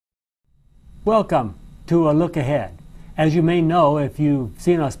Welcome to A Look Ahead. As you may know, if you've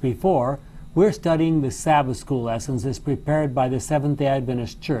seen us before, we're studying the Sabbath School lessons as prepared by the Seventh-day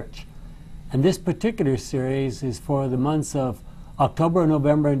Adventist Church. And this particular series is for the months of October,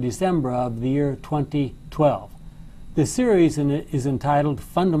 November, and December of the year 2012. The series is entitled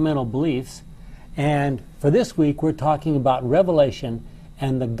Fundamental Beliefs, and for this week we're talking about Revelation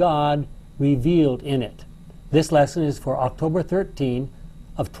and the God revealed in it. This lesson is for October 13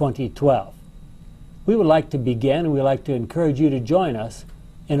 of 2012. We would like to begin, and we'd like to encourage you to join us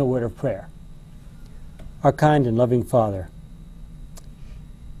in a word of prayer. Our kind and loving Father,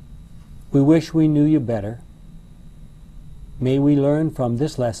 we wish we knew you better. May we learn from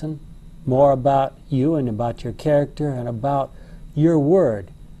this lesson more about you and about your character and about your word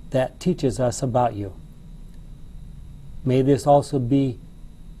that teaches us about you. May this also be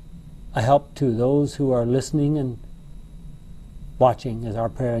a help to those who are listening and watching, is our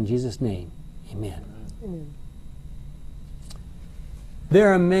prayer in Jesus' name. Amen. Amen.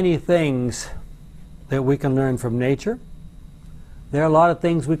 There are many things that we can learn from nature. There are a lot of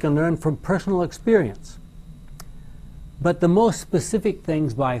things we can learn from personal experience. But the most specific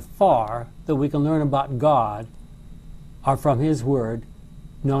things by far that we can learn about God are from His Word,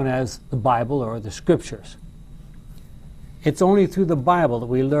 known as the Bible or the Scriptures. It's only through the Bible that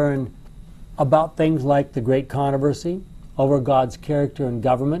we learn about things like the great controversy over God's character and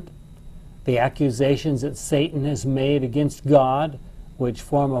government, the accusations that Satan has made against God, which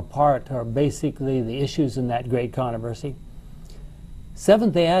form a part or basically the issues in that great controversy.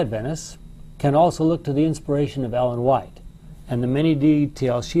 Seventh-day Adventists can also look to the inspiration of Ellen White and the many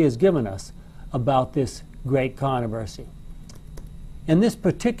details she has given us about this great controversy. In this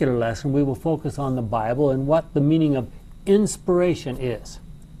particular lesson, we will focus on the Bible and what the meaning of inspiration is.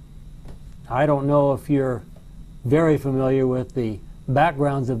 I don't know if you're very familiar with the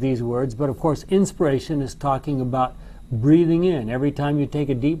backgrounds of these words, but of course inspiration is talking about breathing in. Every time you take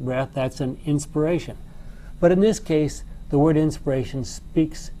a deep breath, that's an inspiration. But in this case, the word inspiration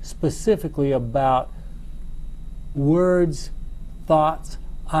speaks specifically about words, thoughts,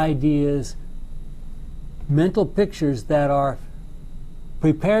 ideas, mental pictures that are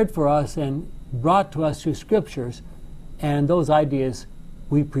prepared for us and brought to us through Scriptures, and those ideas,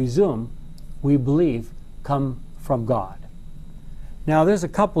 we presume, we believe, come from God. Now, there's a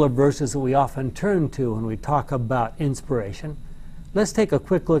couple of verses that we often turn to when we talk about inspiration. Let's take a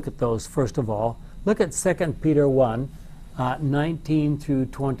quick look at those first of all. Look at 2 Peter 1, 19 through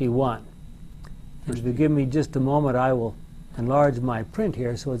 21. And if you give me just a moment, I will enlarge my print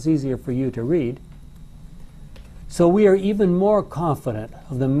here so it's easier for you to read. So we are even more confident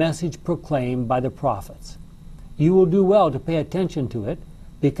of the message proclaimed by the prophets. You will do well to pay attention to it,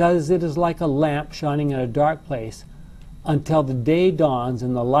 because it is like a lamp shining in a dark place until the day dawns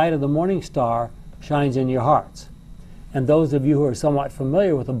and the light of the morning star shines in your hearts. And those of you who are somewhat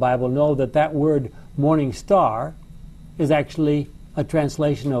familiar with the Bible know that that word morning star is actually a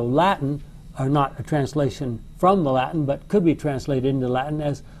translation of Latin, or not a translation from the Latin, but could be translated into Latin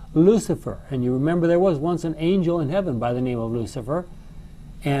as Lucifer. And you remember there was once an angel in heaven by the name of Lucifer,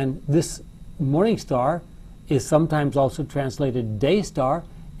 and this morning star is sometimes also translated day star,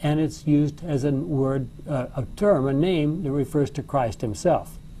 and it's used as a word, a term, a name that refers to Christ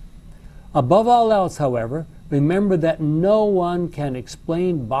Himself. Above all else, however, remember that no one can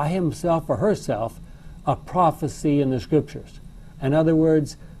explain by himself or herself a prophecy in the Scriptures. In other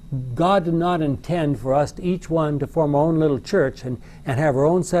words, God did not intend for us to each one to form our own little church and have our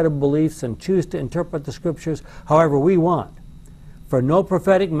own set of beliefs and choose to interpret the Scriptures however we want. For no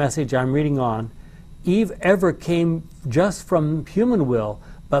prophetic message, I'm reading on, Eve ever came just from human will,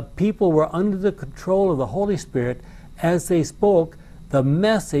 but people were under the control of the Holy Spirit as they spoke the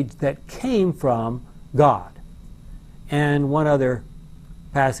message that came from God. And one other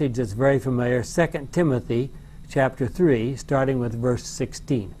passage that's very familiar, 2 Timothy chapter 3, starting with verse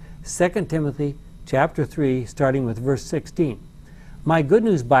 16. 2 Timothy chapter 3, starting with verse 16. My Good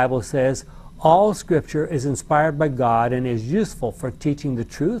News Bible says, all Scripture is inspired by God and is useful for teaching the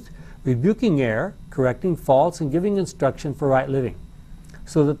truth, rebuking error, correcting faults, and giving instruction for right living,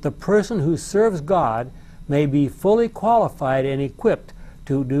 so that the person who serves God may be fully qualified and equipped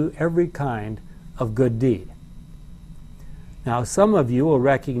to do every kind of good deed. Now, some of you will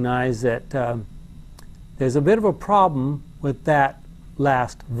recognize that there's a bit of a problem with that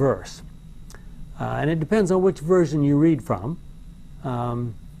last verse. And it depends on which version you read from.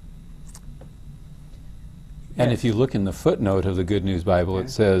 And if you look in the footnote of the Good News Bible, it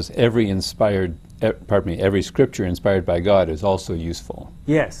says every scripture inspired by God is also useful.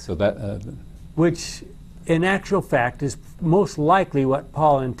 Yes. So that, which in actual fact is most likely what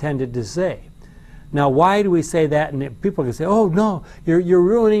Paul intended to say. Now, why do we say that? And people can say, oh, no, you're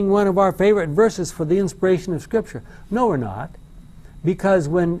ruining one of our favorite verses for the inspiration of Scripture. No, we're not. Because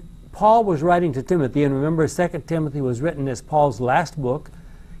when Paul was writing to Timothy, and remember 2 Timothy was written as Paul's last book,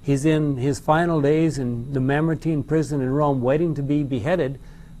 he's in his final days in the Mamertine prison in Rome waiting to be beheaded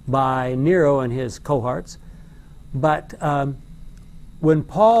by Nero and his cohorts. But when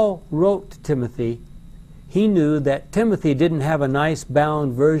Paul wrote to Timothy, he knew that Timothy didn't have a nice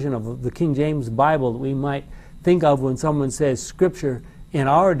bound version of the King James Bible that we might think of when someone says Scripture in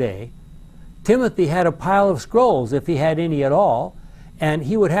our day. Timothy had a pile of scrolls, if he had any at all, and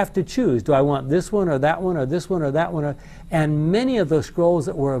he would have to choose, do I want this one or that one or this one or that one? And many of those scrolls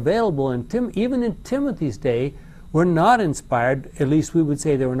that were available, even in Timothy's day, were not inspired. At least we would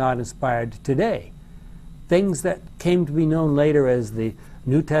say they were not inspired today. Things that came to be known later as the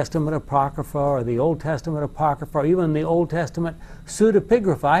New Testament Apocrypha or the Old Testament Apocrypha or even the Old Testament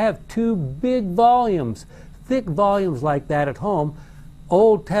Pseudepigrapha. I have 2 big volumes, thick volumes like that at home,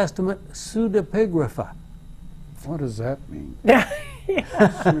 Old Testament Pseudepigrapha. What does that mean?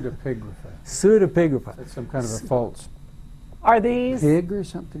 Pseudepigrapha. Pseudepigrapha. That's some kind of a false Are these? pig or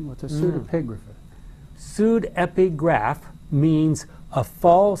something? What's a pseudepigrapha? Pseudepigraph means a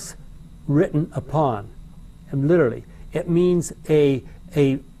false written upon. And literally, it means a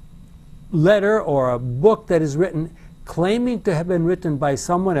letter or a book that is written claiming to have been written by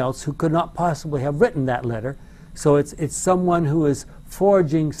someone else who could not possibly have written that letter. So it's someone who is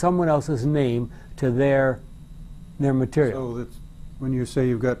forging someone else's name to their material. So that's, when you say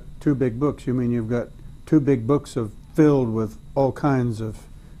you've got 2 big books, you mean you've got 2 big books filled with all kinds of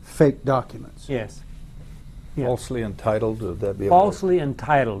fake documents. Yes. Yeah. Falsely entitled, would that be Falsely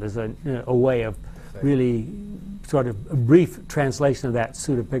entitled is a way of really sort of a brief translation of that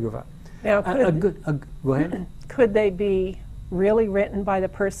pseudepigrapha. Now, Go ahead. could they be really written by the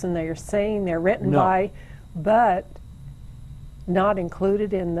person they're saying they're written No. by, but not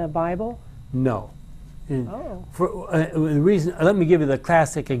included in the Bible? No. Oh. For the reason, let me give you the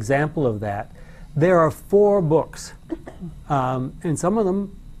classic example of that. There are 4 books, and some of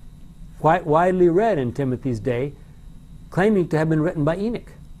them quite widely read in Timothy's day, claiming to have been written by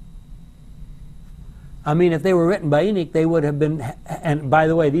Enoch. I mean, if they were written by Enoch, they would have been, and by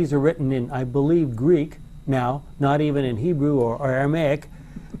the way, these are written in, I believe, Greek now, not even in Hebrew or Aramaic.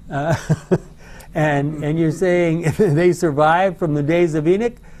 And you're saying they survived from the days of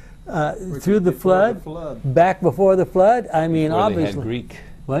Enoch through the flood, back before the flood? I mean, Before obviously. they had Greek.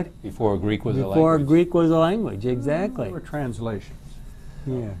 What? Before Greek was a language. Before Greek was a language, exactly. They were translations.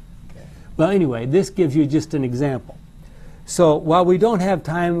 Yeah. Well, anyway, this gives you just an example. So while we don't have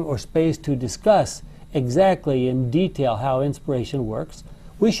time or space to discuss exactly in detail how inspiration works,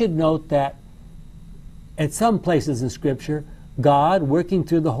 we should note that at some places in Scripture, God, working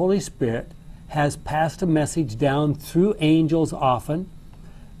through the Holy Spirit, has passed a message down through angels often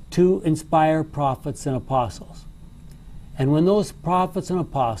to inspire prophets and apostles. And when those prophets and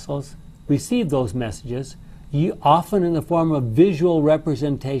apostles receive those messages, often in the form of visual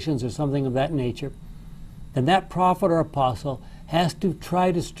representations or something of that nature, then that prophet or apostle has to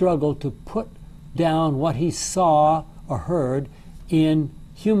try to struggle to put down what he saw or heard in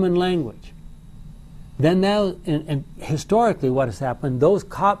human language. Then now, and historically what has happened, those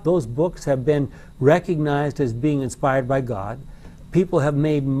books have been recognized as being inspired by God. People have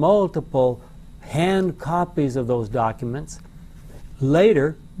made multiple hand copies of those documents.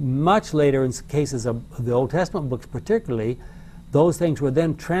 Later, much later in cases of the Old Testament books particularly, those things were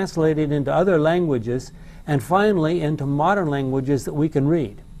then translated into other languages and finally into modern languages that we can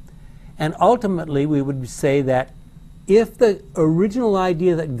read. And ultimately we would say that if the original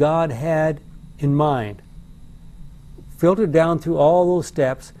idea that God had in mind filtered down through all those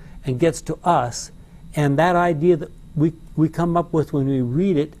steps and gets to us, and that idea that we come up with when we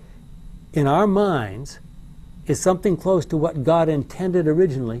read it in our minds is something close to what God intended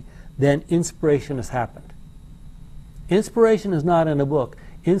originally, then inspiration has happened. Inspiration is not in a book.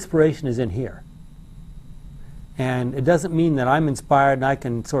 Inspiration is in here. And it doesn't mean that I'm inspired and I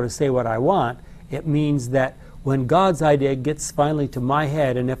can sort of say what I want. It means that when God's idea gets finally to my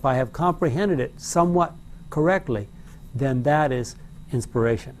head, and if I have comprehended it somewhat correctly, then that is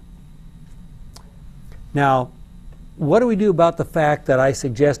inspiration. Now, what do we do about the fact that I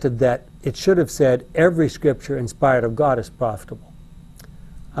suggested that it should have said every scripture inspired of God is profitable?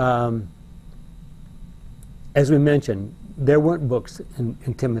 As we mentioned, there weren't books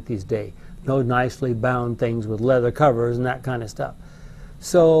in Timothy's day. No nicely bound things with leather covers and that kind of stuff.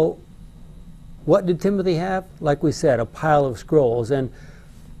 So what did Timothy have? Like we said, a pile of scrolls. And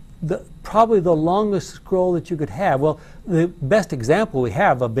probably the longest scroll that you could have. Well, the best example we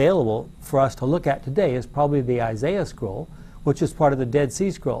have available for us to look at today is probably the Isaiah scroll, which is part of the Dead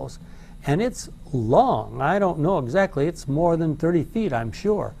Sea Scrolls. And it's long. I don't know exactly. It's more than 30 feet, I'm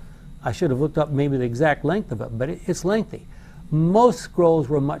sure. I should have looked up maybe the exact length of it, but it's lengthy. Most scrolls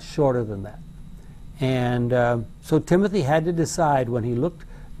were much shorter than that. And so Timothy had to decide when he looked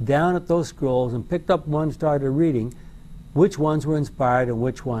down at those scrolls and picked up one and started reading, which ones were inspired and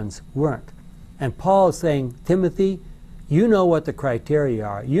which ones weren't. And Paul is saying, Timothy, you know what the criteria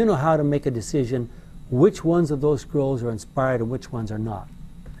are. You know how to make a decision which ones of those scrolls are inspired and which ones are not.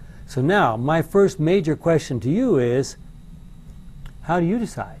 So now, my first major question to you is, how do you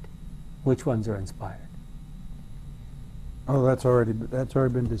decide which ones are inspired? Oh, that's already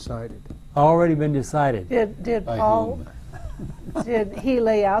been decided. Already been decided. Did By Paul, whom? did he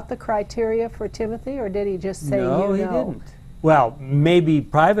lay out the criteria for Timothy, or did he just say, No, you he know? didn't. Well, maybe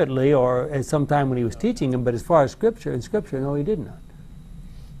privately or at some time when he was teaching him, but as far as Scripture, no, he did not.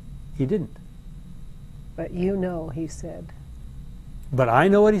 He didn't. But you know, he said. But I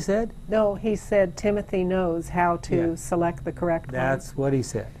know what he said? No, he said Timothy knows how to Yeah. select the correct one. That's what he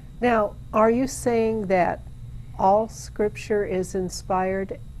said. Now, are you saying that all Scripture is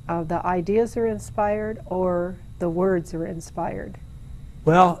inspired, the ideas are inspired, or the words are inspired?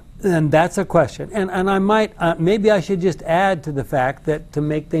 Well, and that's a question. And I might, maybe I should just add to the fact that to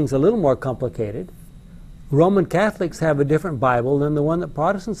make things a little more complicated, Roman Catholics have a different Bible than the one that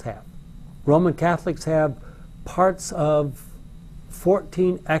Protestants have. Roman Catholics have parts of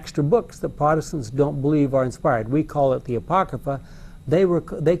 14 extra books that Protestants don't believe are inspired. We call it the Apocrypha. They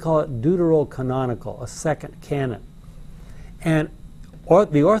call it deuterocanonical, a second canon. And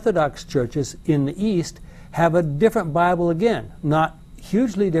the Orthodox churches in the East have a different Bible again, not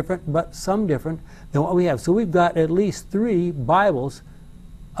hugely different, but some different than what we have. So we've got at least 3 Bibles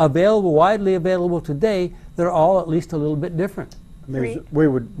available, widely available today, that are all at least a little bit different. We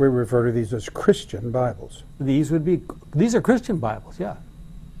refer to these as Christian Bibles. These are Christian Bibles, yeah.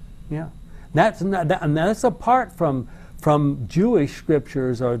 Yeah. And that's apart from Jewish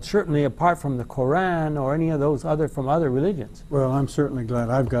scriptures, or certainly apart from the Quran or any of those from other religions. Well, I'm certainly glad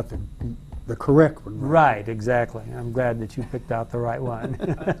I've got the correct one. Right, exactly. I'm glad that you picked out the right one.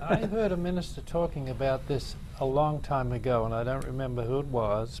 I heard a minister talking about this a long time ago, and I don't remember who it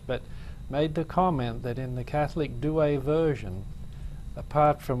was, but made the comment that in the Catholic Douay version,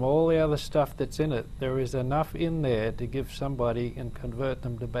 apart from all the other stuff that's in it, there is enough in there to give somebody and convert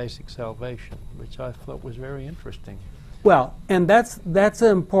them to basic salvation, which I thought was very interesting. Well, and that's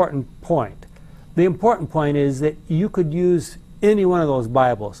an important point. The important point is that you could use any one of those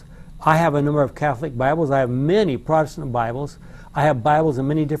Bibles. I have a number of Catholic Bibles. I have many Protestant Bibles. I have Bibles in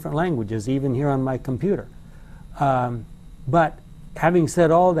many different languages, even here on my computer. But having said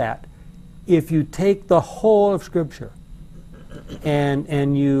all that, if you take the whole of Scripture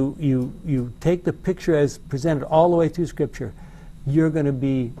and you take the picture as presented all the way through Scripture, you're going to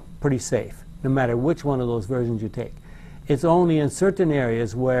be pretty safe, no matter which one of those versions you take. It's only in certain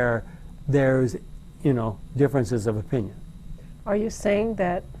areas where there's, differences of opinion. Are you saying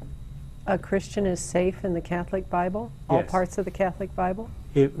that a Christian is safe in the Catholic Bible? All Yes. parts of the Catholic Bible?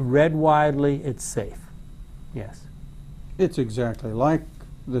 It read widely, it's safe. Yes. It's exactly like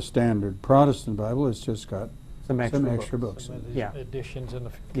the standard Protestant Bible. It's just got Some extra books. extra books. Some Yeah. additions and a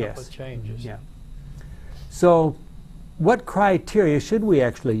couple Yes. of changes. Yeah. So, what criteria should we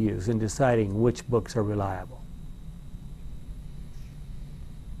actually use in deciding which books are reliable?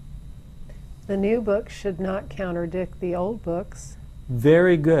 The new books should not contradict the old books.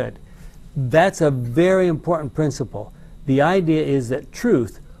 Very good. That's a very important principle. The idea is that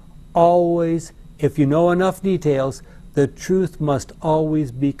truth always, if you know enough details, the truth must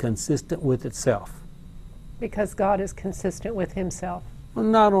always be consistent with itself. Because God is consistent with himself. Well,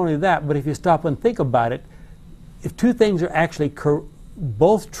 not only that, but if you stop and think about it, if two things are actually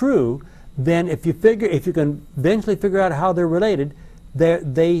both true, then if you can eventually figure out how they're related,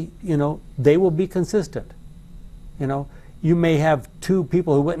 they will be consistent. You may have 2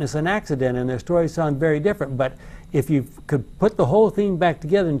 people who witness an accident and their stories sound very different, but if you could put the whole thing back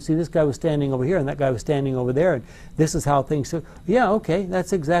together and see this guy was standing over here and that guy was standing over there, and this is how things took, yeah, okay,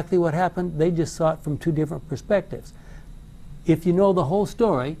 that's exactly what happened. They just saw it from 2 different perspectives. If you know the whole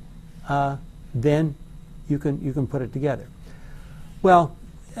story, then you can put it together. Well,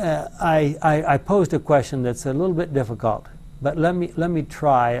 I posed a question that's a little bit difficult, but let me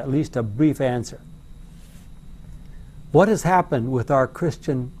try at least a brief answer. What has happened with our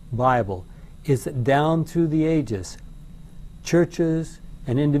Christian Bible is that down through the ages, churches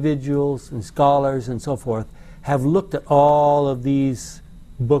and individuals and scholars and so forth have looked at all of these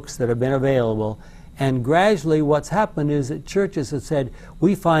books that have been available. And gradually what's happened is that churches have said,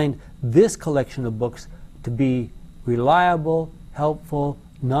 we find this collection of books to be reliable, helpful,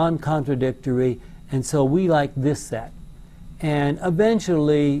 non-contradictory, and so we like this set. And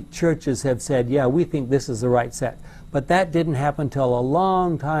eventually churches have said, yeah, we think this is the right set. But that didn't happen until a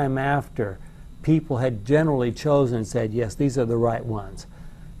long time after people had generally chosen and said, yes, these are the right ones.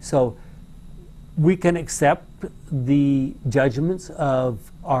 So we can accept the judgments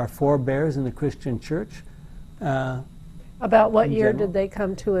of our forebears in the Christian church. About what in year general. did they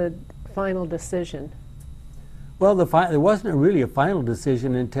come to a final decision? Well, there wasn't really a final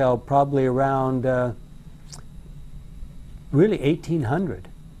decision until probably around really 1800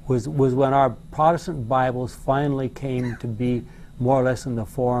 was when our Protestant Bibles finally came to be more or less in the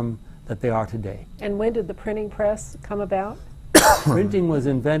form that they are today. And when did the printing press come about? Printing was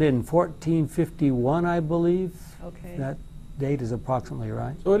invented in 1451, I believe. Okay. That date is approximately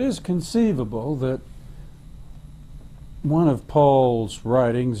right. So it is conceivable that one of Paul's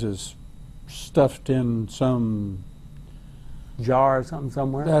writings is stuffed in some... Jar or something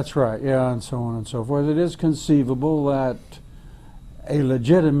somewhere? That's right, yeah, and so on and so forth. It is conceivable that a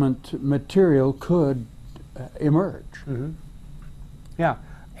legitimate material could emerge. Mm-hmm. Yeah.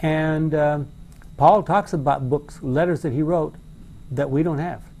 And Paul talks about books, letters that he wrote that we don't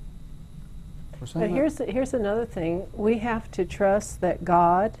have. But here's another thing. We have to trust that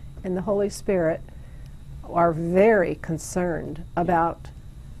God and the Holy Spirit are very concerned about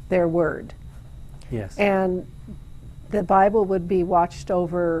their word. Yes. And the Bible would be watched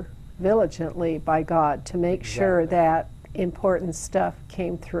over diligently by God to make sure that important stuff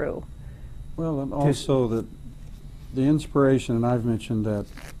came through. Well, and also that the inspiration, and I've mentioned that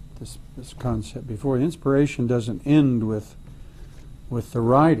this concept before, the inspiration doesn't end with the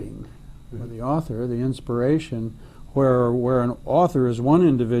writing or the author. The inspiration, where an author is one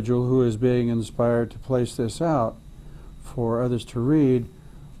individual who is being inspired to place this out for others to read,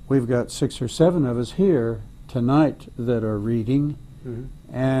 we've got 6 or 7 of us here tonight that are reading,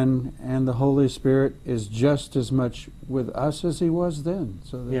 and the Holy Spirit is just as much with us as he was then.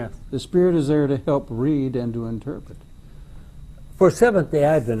 So the Spirit is there to help read and to interpret. For Seventh-day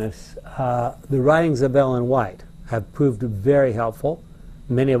Adventists, the writings of Ellen White have proved very helpful.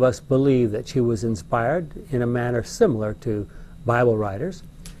 Many of us believe that she was inspired in a manner similar to Bible writers.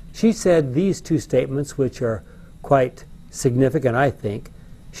 She said these 2 statements, which are quite significant, I think.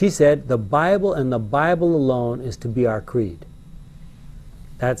 She said, the Bible and the Bible alone is to be our creed.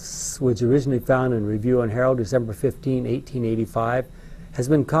 That's was originally found in Review and Herald, December 15, 1885. Has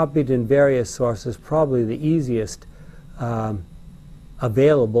been copied in various sources. Probably the easiest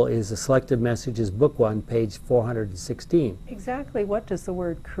available is the Selected Messages, Book 1, page 416. Exactly what does the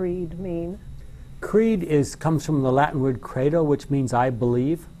word creed mean? Creed comes from the Latin word credo, which means I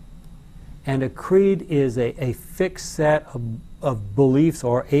believe. And a creed is a fixed set of beliefs,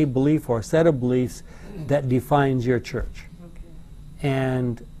 or a belief or a set of beliefs that defines your church. Okay.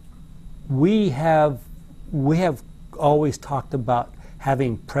 And we have always talked about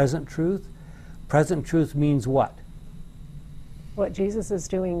having present truth. Present truth means what? What Jesus is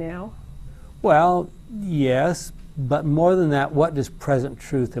doing now? Well, yes, but more than that, what does present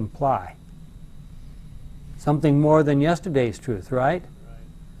truth imply? Something more than yesterday's truth, right?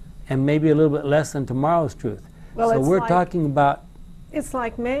 And maybe a little bit less than tomorrow's truth. Well, so we're talking about... It's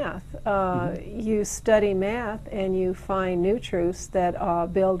like math. You study math and you find new truths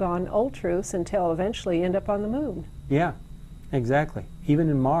that build on old truths until eventually you end up on the moon. Yeah, exactly. Even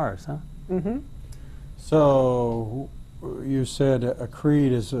in Mars, huh? Mm-hmm. So you said a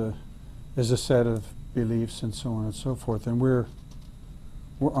creed is a set of beliefs and so on and so forth. And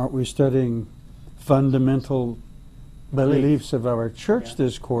aren't we studying fundamental beliefs of our church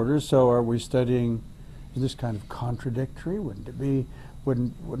this quarter? So are we studying, is this kind of contradictory? Wouldn't it be,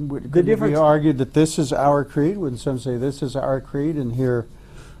 couldn't it be argued that this is our creed? Wouldn't some say this is our creed, and here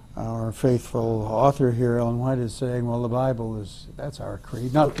our faithful author here, Ellen White, is saying, well, the Bible that's our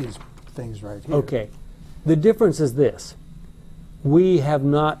creed, not these things right here. Okay. The difference is this. We have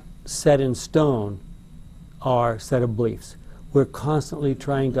not set in stone our set of beliefs. We're constantly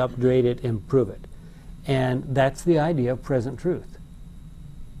trying to upgrade it, improve it. And that's the idea of present truth.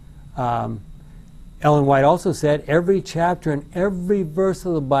 Ellen White also said every chapter and every verse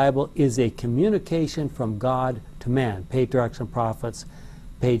of the Bible is a communication from God to man. Patriarchs and Prophets,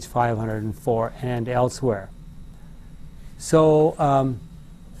 page 504, and elsewhere. So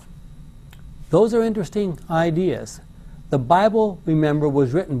those are interesting ideas. The Bible, remember,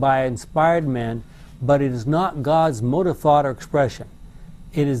 was written by inspired men, but it is not God's motive, thought, or expression.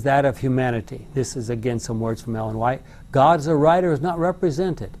 it is that of humanity. This is again some words from Ellen White. God as a writer is not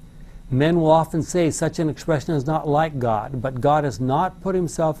represented. Men will often say such an expression is not like God, but God has not put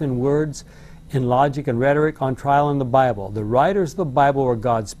himself in words, in logic and rhetoric on trial in the Bible. The writers of the Bible were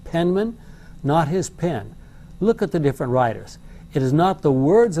God's penmen, not his pen. Look at the different writers. It is not the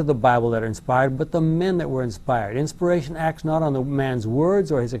words of the Bible that are inspired, but the men that were inspired. Inspiration acts not on the man's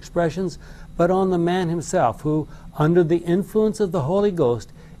words or his expressions, but on the man himself, who, under the influence of the Holy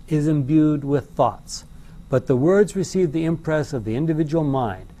Ghost, is imbued with thoughts. But the words receive the impress of the individual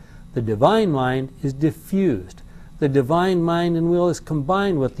mind. The divine mind is diffused. The divine mind and will is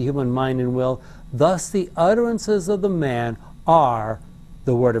combined with the human mind and will. Thus the utterances of the man are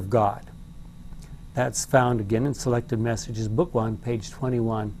the Word of God. That's found again in Selected Messages, Book 1, page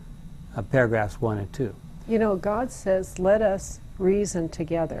 21, paragraphs 1 and 2. You know, God says, let us reason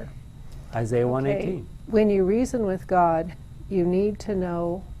together. Isaiah 1:18. When you reason with God, you need to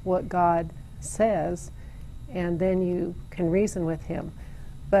know what God says, and then you can reason with him.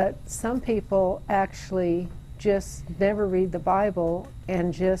 But some people actually just never read the Bible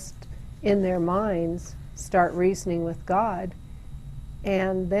and just in their minds start reasoning with God,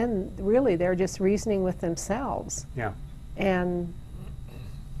 and then really they're just reasoning with themselves. Yeah. And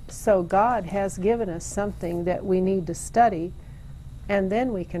so God has given us something that we need to study, and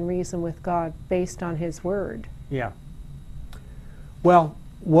then we can reason with God based on his word. Yeah. Well,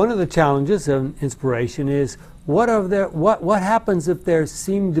 one of the challenges of inspiration is what happens if there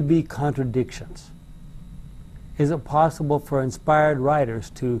seem to be contradictions? Is it possible for inspired writers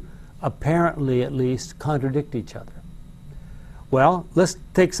to apparently at least contradict each other? Well, let's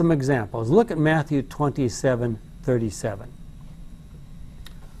take some examples. Look at Matthew 27:37.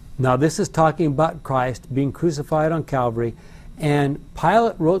 Now this is talking about Christ being crucified on Calvary, and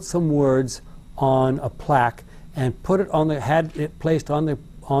Pilate wrote some words on a plaque and had it placed on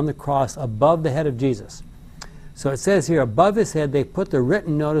the cross above the head of Jesus. So it says here, above his head they put the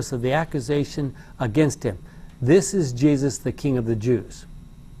written notice of the accusation against him. This is Jesus, the King of the Jews.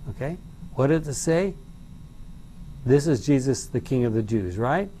 Okay? What did it say? This is Jesus, the King of the Jews,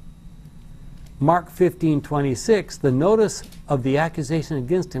 right? Mark 15:26, the notice of the accusation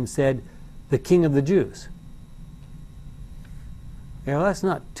against him said, the King of the Jews. You know, that's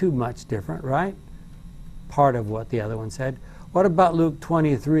not too much different, right? Part of what the other one said. What about Luke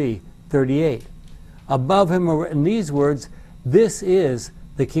 23:38? Above him are written these words, this is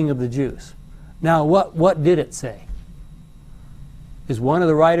the King of the Jews. Now, what did it say? Is one of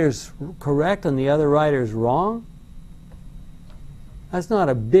the writers correct and the other writers wrong? That's not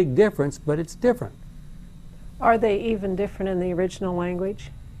a big difference, but it's different. Are they even different in the original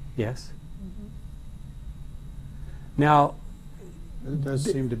language? Yes. Now, it does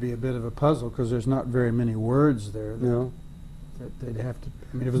seem to be a bit of a puzzle because there's not very many words there. No. That they'd have to.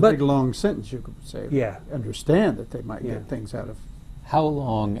 I mean, if it was a big long sentence, you could say, yeah, understand that they might get things out of. How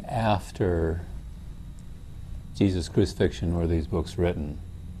long after Jesus' crucifixion were these books written?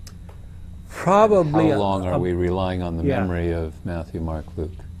 Probably. How long are we relying on the memory of Matthew, Mark,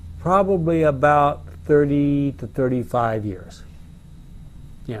 Luke? Probably about 30 to 35 years.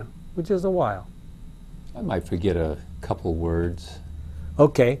 Yeah, which is a while. I might forget a couple words.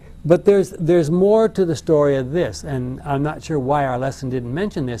 Okay, but there's more to the story of this, and I'm not sure why our lesson didn't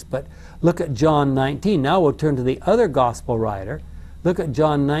mention this, but look at John 19. Now we'll turn to the other gospel writer. Look at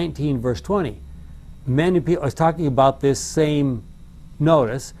John 19, verse 20. Many people are talking about this same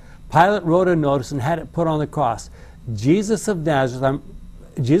notice. Pilate wrote a notice and had it put on the cross. Jesus of Nazareth,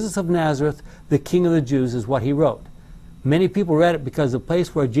 the King of the Jews, is what he wrote. Many people read it because the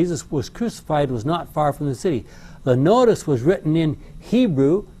place where Jesus was crucified was not far from the city. The notice was written in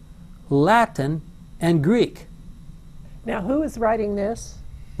Hebrew, Latin, and Greek. Now, who is writing this?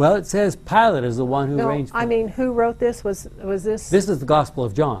 Well, it says Pilate is the one who arranged. I mean, who wrote this? Was this? This is the Gospel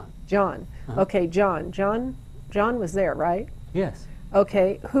of John. John. Okay, John. John was there, right? Yes.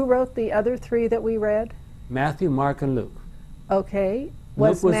 Okay, who wrote the other three that we read? Matthew, Mark, and Luke. Okay.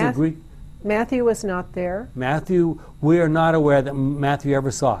 Luke was the Greek. Matthew was not there. Matthew, we are not aware that Matthew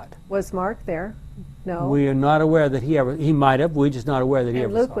ever saw it. Was Mark there? No. We are not aware that he might have. We're just not aware that he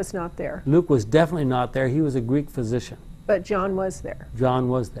ever saw it. And Luke was not there. Luke was definitely not there. He was a Greek physician. But John was there. John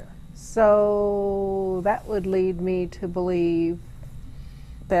was there. So that would lead me to believe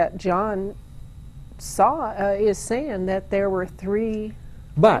that John is saying that there were three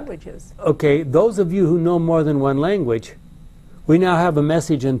languages. Okay, those of you who know more than one language, we now have a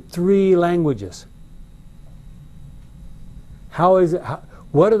message in 3 languages. How is it?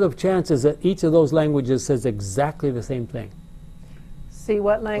 What are the chances that each of those languages says exactly the same thing? See,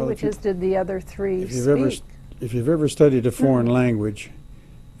 what languages did the other 3 speak? If you've ever studied a foreign language,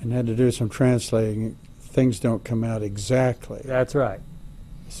 and had to do some translating, things don't come out exactly That's right.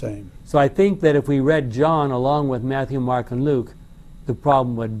 the same. So I think that if we read John along with Matthew, Mark, and Luke, the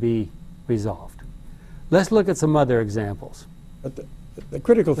problem would be resolved. Let's look at some other examples. But the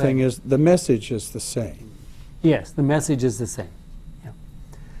critical thing is the message is the same. Yes, the message is the same. Yeah.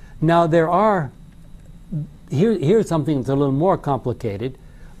 Now here's something that's a little more complicated.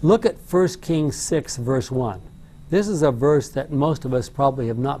 Look at 1 Kings 6, verse 1. This is a verse that most of us probably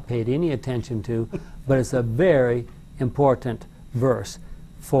have not paid any attention to, but it's a very important verse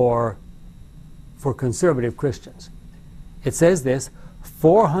for conservative Christians. It says this: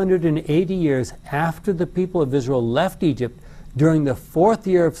 480 years after the people of Israel left Egypt, during the 4th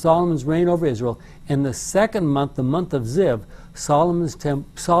year of Solomon's reign over Israel, in the 2nd month, the month of Ziv,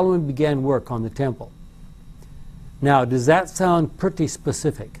 Solomon began work on the temple. Now, does that sound pretty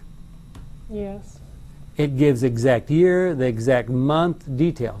specific? Yes. It gives exact year, the exact month,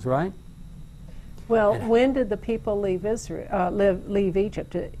 details, right? Well, when did the people leave Israel? Leave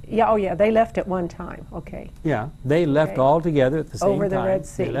Egypt? Yeah, they left at one time. Okay. Yeah, they left Okay. all together at the same Over the time. Red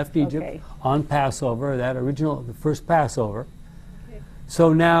Sea. They left Egypt Okay. on Passover, the first Passover. Okay.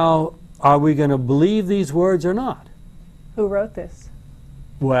 So now, are we going to believe these words or not? Who wrote this?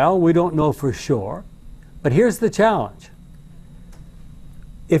 Well, we don't know for sure, but here's the challenge.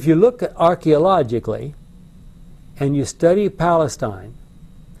 If you look at archaeologically and you study Palestine,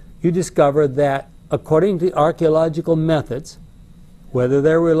 you discover that according to archaeological methods, whether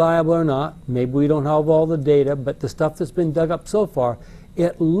they're reliable or not, maybe we don't have all the data, but the stuff that's been dug up so far,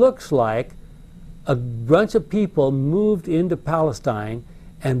 it looks like a bunch of people moved into Palestine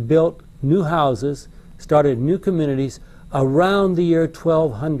and built new houses, started new communities around the year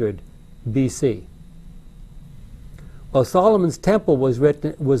 1200 BC. Well, Solomon's temple was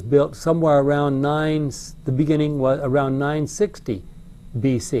built somewhere around the beginning was around 960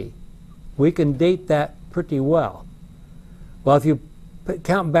 BC. We can date that pretty well. Well, if you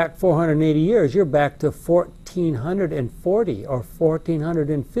count back 480 years, you're back to 1440 or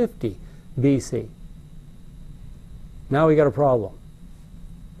 1450 BC. Now we got a problem.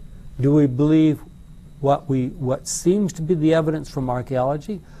 Do we believe what seems to be the evidence from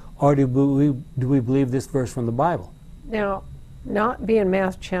archaeology, or do we believe this verse from the Bible? Now, not being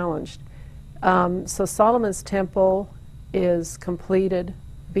math challenged, so Solomon's temple is completed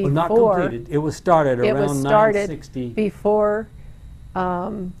before. Well, not completed. It was started It around was started 960. before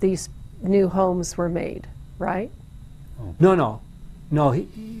these new homes were made, right? No.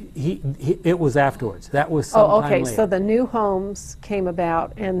 It was afterwards. That was sometime Oh, okay. later. So the new homes came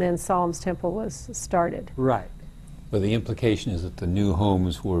about, and then Solomon's temple was started. Right. But the implication is that the new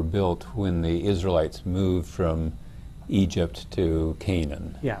homes were built when the Israelites moved from Egypt to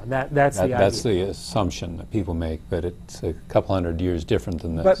Canaan. Yeah, that's the idea. That's the assumption that people make, but it's a couple hundred years different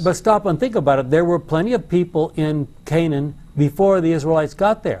than this. But stop and think about it. There were plenty of people in Canaan before the Israelites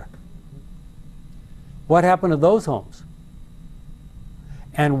got there. What happened to those homes?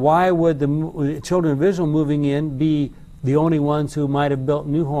 And why would the children of Israel moving in be the only ones who might have built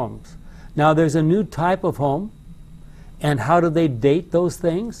new homes? Now there's a new type of home, and how do they date those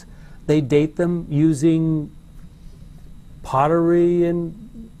things? They date them using pottery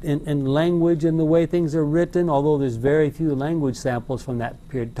and language and the way things are written, although there's very few language samples from that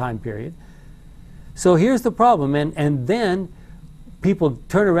time period. So here's the problem, and then people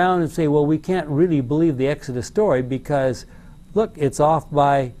turn around and say, well, we can't really believe the Exodus story because, look, it's off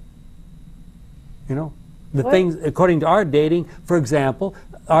by, the things, according to our dating, for example,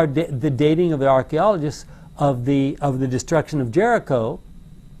 the dating of the archaeologists of the destruction of Jericho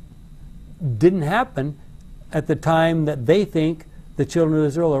didn't happen at the time that they think the children of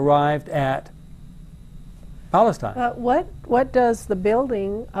Israel arrived at Palestine. What does the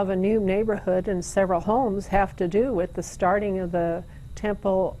building of a new neighborhood and several homes have to do with the starting of the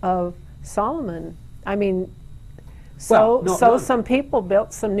Temple of Solomon? I mean, some people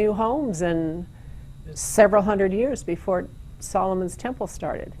built some new homes in several hundred years before Solomon's temple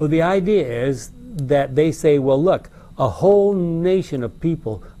started. Well, the idea is that they say, well, look, a whole nation of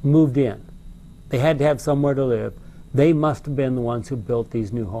people moved in. They had to have somewhere to live. They must have been the ones who built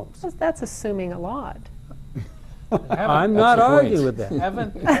these new homes. That's assuming a lot. I'm not arguing with that.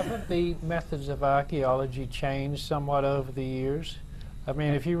 Haven't the methods of archaeology changed somewhat over the years? I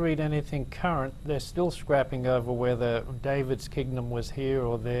mean, if you read anything current, they're still scrapping over whether David's kingdom was here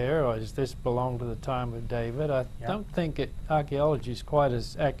or there, or does this belong to the time of David? I don't think archaeology is quite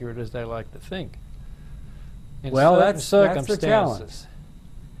as accurate as they like to think. In that's circumstances. the challenge.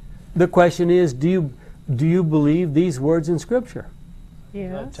 The question is, do you believe these words in Scripture?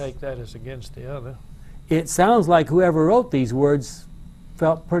 Yes. I take that as against the other. It sounds like whoever wrote these words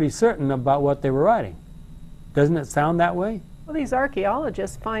felt pretty certain about what they were writing. Doesn't it sound that way? Well, these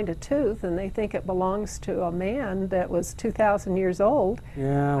archaeologists find a tooth and they think it belongs to a man that was 2,000 years old.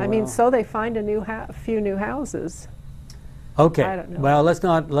 Yeah. I mean, so they find a few new houses. Okay. I don't know. Well, let's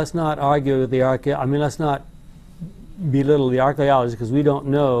not argue with the let's not belittle the archaeologists, because we don't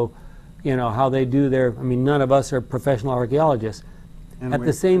know, how they do their. I mean, none of us are professional archaeologists. And At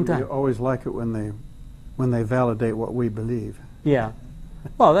the same we time, always like it when they validate what we believe. yeah.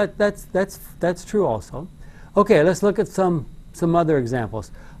 Well, that's true also. Okay, let's look at some other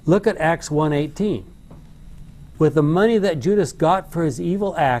examples. Look at Acts 1:18. With the money that Judas got for his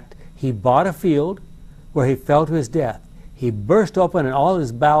evil act, he bought a field where he fell to his death. He burst open and all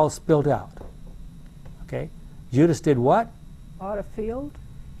his bowels spilled out. Okay? Judas did what? Bought a field?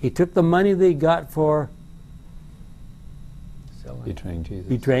 He took the money that he got for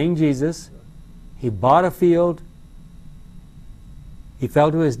betraying Jesus. He bought a field. He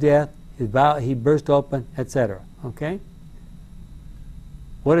fell to his death. He burst open, etc. Okay?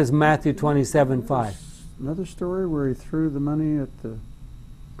 What is Matthew 27:5? Another story where he threw the money at the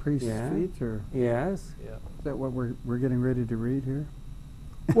priest's Yeah. feet, or Yes. Yeah. is that what we're getting ready to read here?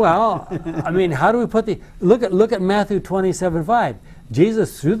 Well, I mean, how do we put look at Matthew 27:5.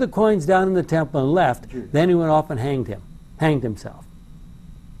 Jesus threw the coins down in the temple and left. Then he went off and hanged himself.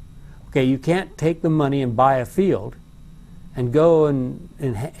 Okay, you can't take the money and buy a field and go and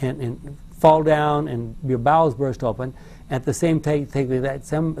fall down and your bowels burst open. At the same time, take that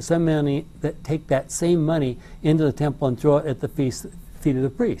same money into the temple and throw it at the feet of the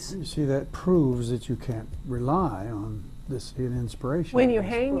priests. You see, that proves that you can't rely on this inspiration. When you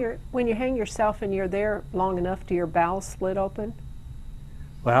hang yourself and you're there long enough, do your bowels split open?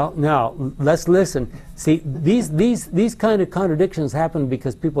 Well, now let's listen. See, these kind of contradictions happen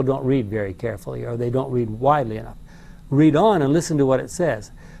because people don't read very carefully, or they don't read widely enough. Read on and listen to what it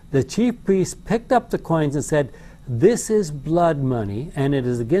says. The chief priests picked up the coins and said, "This is blood money, and it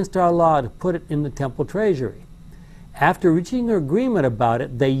is against our law to put it in the temple treasury." After reaching an agreement about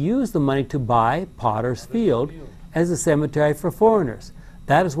it, they used the money to buy Potter's Field as a cemetery for foreigners.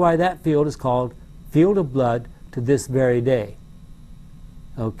 That is why that field is called Field of Blood to this very day.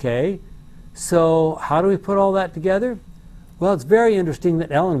 Okay, so how do we put all that together? Well, it's very interesting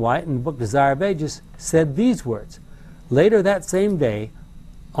that Ellen White in the book Desire of Ages said these words. Later that same day,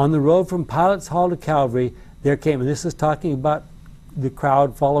 on the road from Pilate's Hall to Calvary, there came, and this is talking about the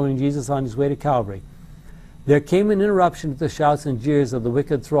crowd following Jesus on his way to Calvary, there came an interruption to the shouts and jeers of the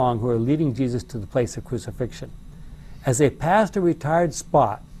wicked throng who were leading Jesus to the place of crucifixion. As they passed a retired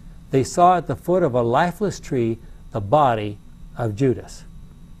spot, they saw at the foot of a lifeless tree the body of Judas.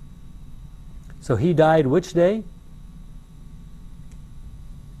 So he died which day?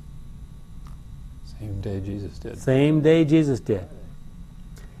 Same day Jesus did. Same day Jesus did.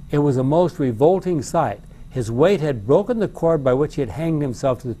 It was a most revolting sight. His weight had broken the cord by which he had hanged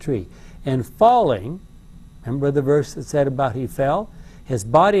himself to the tree. And falling, remember the verse that said about he fell? His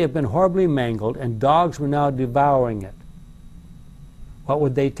body had been horribly mangled, and dogs were now devouring it. What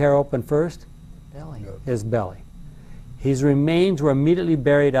would they tear open first? Belly. His belly. His remains were immediately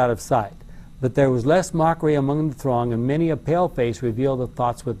buried out of sight. But there was less mockery among the throng, and many a pale face revealed the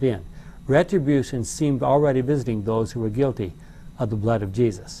thoughts within. Retribution seemed already visiting those who were guilty of the blood of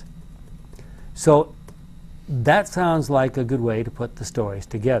Jesus. So that sounds like a good way to put the stories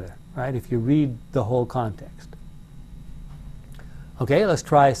together, right? If you read the whole context. Okay, let's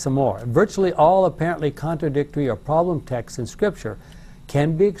try some more. Virtually all apparently contradictory or problem texts in Scripture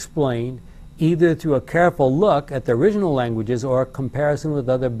can be explained either through a careful look at the original languages or a comparison with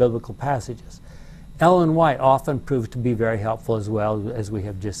other biblical passages. Ellen White often proves to be very helpful as well, as we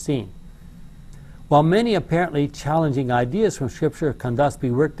have just seen. While many apparently challenging ideas from Scripture can thus be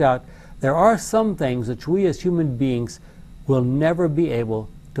worked out, there are some things which we as human beings will never be able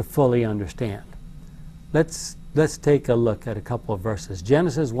to fully understand. Let's take a look at a couple of verses.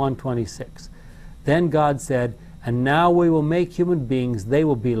 Genesis 1:26. Then God said, "And now we will make human beings. They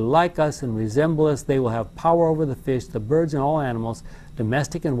will be like us and resemble us. They will have power over the fish, the birds, and all animals,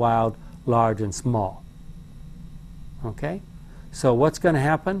 domestic and wild, large and small." Okay? So what's going to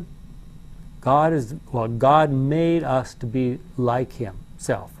happen? God made us to be like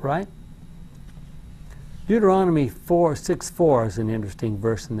Himself, right? Deuteronomy 4:6-4 is an interesting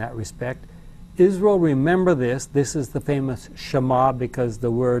verse in that respect. Israel, remember this. This is the famous Shema, because the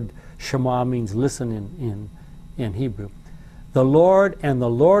word Shema means listen in Hebrew. The Lord and the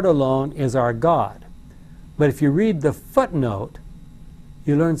Lord alone is our God. But if you read the footnote,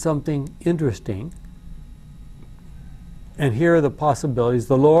 you learn something interesting. And here are the possibilities.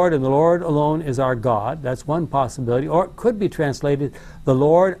 The Lord and the Lord alone is our God. That's one possibility. Or it could be translated, the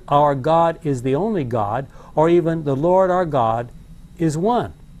Lord our God is the only God, or even the Lord our God is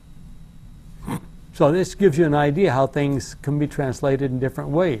one. So this gives you an idea how things can be translated in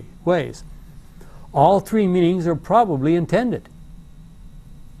different ways. All three meanings are probably intended.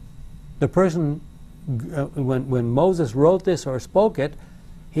 The person, when Moses wrote this or spoke it,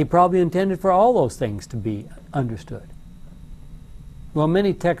 he probably intended for all those things to be understood. Well,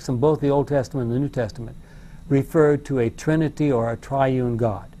 many texts in both the Old Testament and the New Testament refer to a Trinity or a triune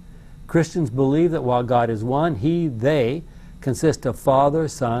God. Christians believe that while God is one, they consist of Father,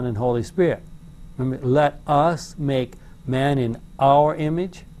 Son, and Holy Spirit. Remember, let us make man in our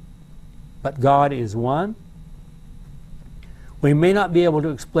image, but God is one. We may not be able to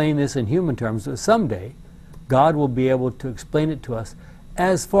explain this in human terms, but someday God will be able to explain it to us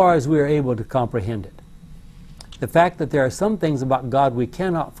as far as we are able to comprehend it. The fact that there are some things about God we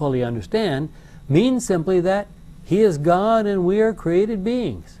cannot fully understand means simply that He is God and we are created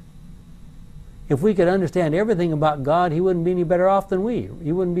beings. If we could understand everything about God, He wouldn't be any better off than we.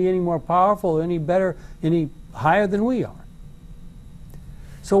 He wouldn't be any more powerful or any better, any higher than we are.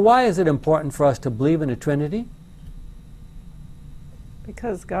 So why is it important for us to believe in a Trinity?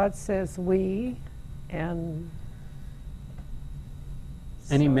 Because God says we, and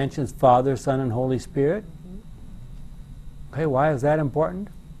He mentions Father, Son, and Holy Spirit. Okay, why is that important?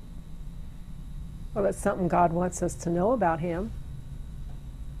 Well, it's something God wants us to know about Him.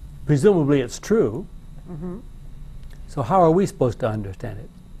 Presumably it's true. Mm-hmm. So how are we supposed to understand it?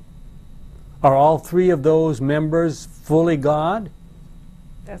 Are all three of those members fully God?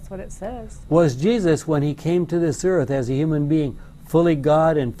 That's what it says. Was Jesus, when He came to this earth as a human being, fully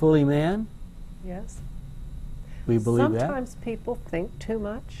God and fully man? Yes. We believe that. Sometimes people think too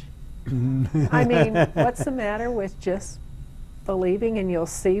much. I mean, what's the matter with just believing and you'll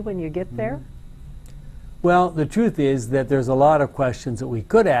see when you get there? Well, the truth is that there's a lot of questions that we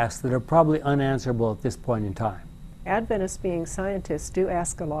could ask that are probably unanswerable at this point in time. Adventists, being scientists, do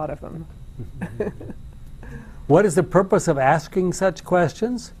ask a lot of them. What is the purpose of asking such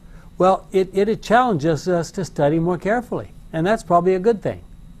questions? Well, it challenges us to study more carefully, and that's probably a good thing.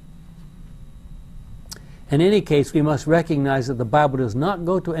 In any case, we must recognize that the Bible does not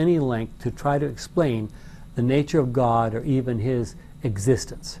go to any length to try to explain the nature of God or even His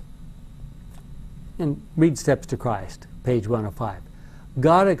existence. And read Steps to Christ, page 105.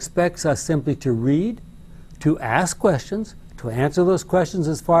 God expects us simply to read, to ask questions, to answer those questions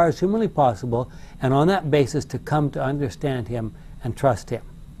as far as humanly possible, and on that basis to come to understand Him and trust Him.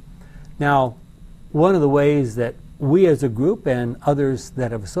 Now, one of the ways that we as a group and others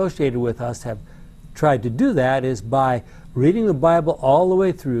that have associated with us have tried to do that is by reading the Bible all the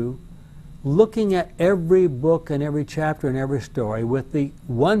way through, looking at every book and every chapter and every story with the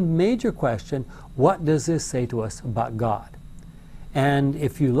one major question, what does this say to us about God? And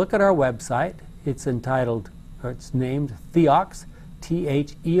if you look at our website, it's entitled, or it's named Theox,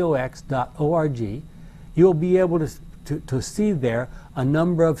 theox.org. You'll be able to see there a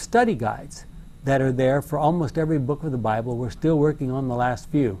number of study guides that are there for almost every book of the Bible. We're still working on the last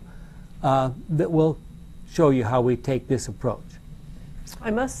few that will show you how we take this approach. I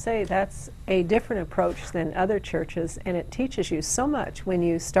must say that's a different approach than other churches, and it teaches you so much when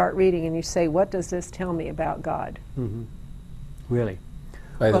you start reading and you say, what does this tell me about God? Mm-hmm. Really.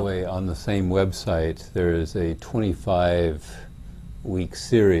 By the way, on the same website, there is a 25-week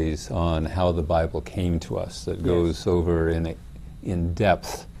series on how the Bible came to us that goes over in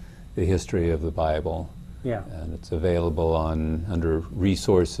depth the history of the Bible. Yeah. And it's available under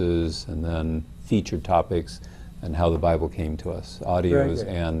resources and then featured topics and how the Bible came to us, audios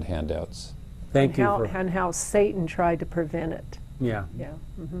and handouts. Thank you. And how Satan tried to prevent it. Yeah. Yeah.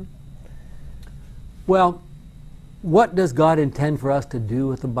 Mm-hmm. Well, what does God intend for us to do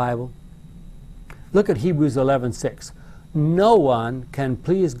with the Bible? Look at Hebrews 11:6. No one can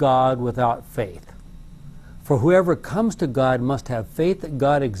please God without faith. For whoever comes to God must have faith that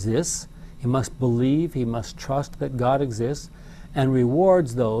God exists. He must believe, he must trust that God exists, and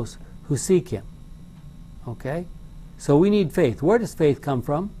rewards those who seek Him. Okay? So we need faith. Where does faith come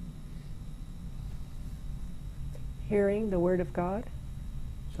from? Hearing the Word of God.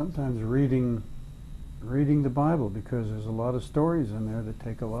 Sometimes reading the Bible, because there's a lot of stories in there that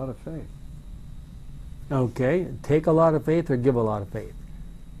take a lot of faith. Okay, take a lot of faith or give a lot of faith?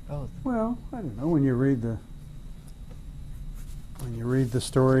 Both. Well, I don't know, when you read the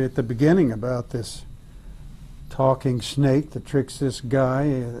story at the beginning about this talking snake that tricks this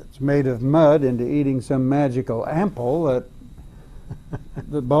guy that's made of mud into eating some magical apple, that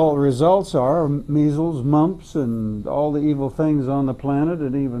the results are measles, mumps, and all the evil things on the planet,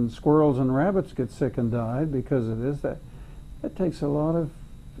 and even squirrels and rabbits get sick and die because of this. That takes a lot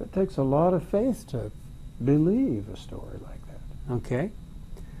of faith to believe a story like that. Okay.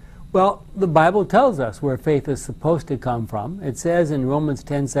 Well, the Bible tells us where faith is supposed to come from. It says in Romans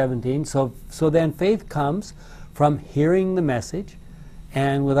 10:17, so then faith comes from hearing the message,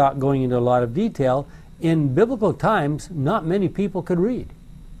 and without going into a lot of detail, in biblical times, not many people could read.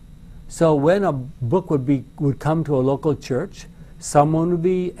 So when a book would come to a local church, someone would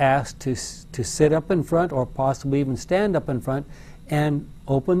be asked to sit up in front, or possibly even stand up in front, and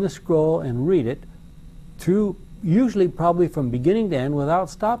open the scroll and read it through, usually probably from beginning to end, without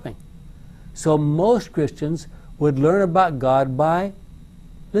stopping. So most Christians would learn about God by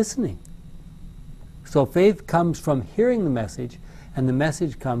listening. So faith comes from hearing the message, and the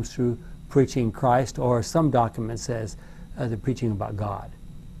message comes through preaching Christ, or some document says the preaching about God.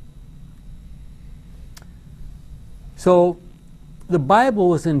 So the Bible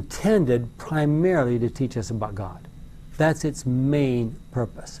was intended primarily to teach us about God. That's its main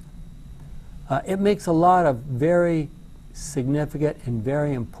purpose. It makes a lot of very significant and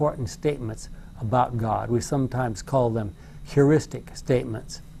very important statements about God. We sometimes call them heuristic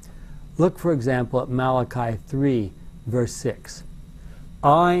statements. Look, for example, at Malachi 3, verse 6.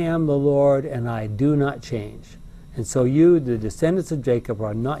 I am the Lord, and I do not change. And so you, the descendants of Jacob,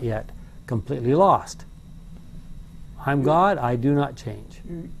 are not yet completely lost. I'm God, I do not change.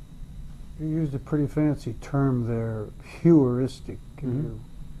 You used a pretty fancy term there, heuristic.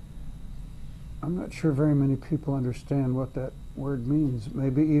 I'm not sure very many people understand what that word means.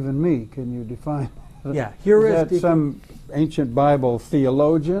 Maybe even me. Can you define? Yeah, heuristic. Is that some ancient Bible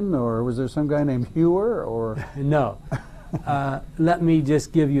theologian, or was there some guy named Hewer? Or no. Let me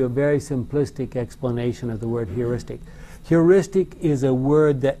just give you a very simplistic explanation of the word heuristic. Heuristic is a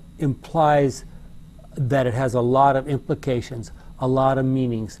word that implies that it has a lot of implications, a lot of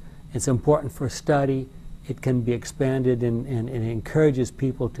meanings. It's important for study. It can be expanded, and it encourages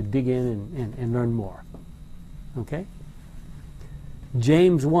people to dig in and learn more. Okay?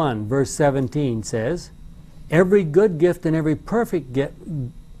 James 1, verse 17 says, every good gift and every perfect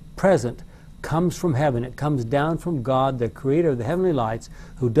present comes from heaven. It comes down from God, the creator of the heavenly lights,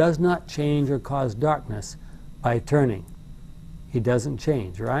 who does not change or cause darkness by turning. He doesn't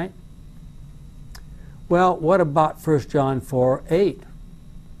change, right? Well, what about 1 John 4, 8?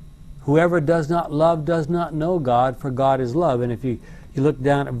 Whoever does not love does not know God, for God is love. And if you look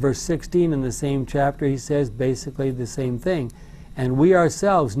down at verse 16 in the same chapter, he says basically the same thing. And we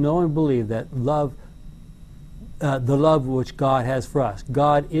ourselves know and believe that love, the love which God has for us.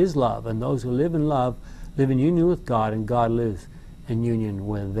 God is love, and those who live in love live in union with God, and God lives in union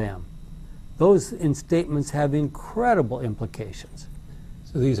with them. Those statements have incredible implications.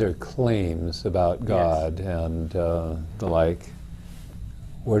 So these are claims about God, yes, and the like.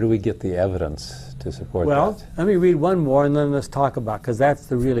 Where do we get the evidence to support that? Well, let me read one more and then let's talk about, because that's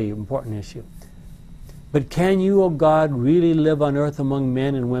the really important issue. But can you, O God, really live on earth among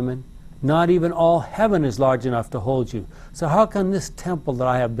men and women? Not even all heaven is large enough to hold you. So how can this temple that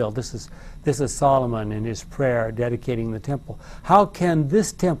I have built, this is Solomon in his prayer dedicating the temple, how can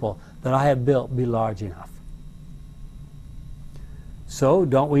this temple that I have built be large enough? So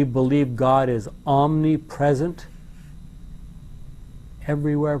don't we believe God is omnipresent,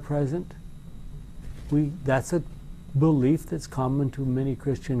 everywhere present? That's a belief that's common to many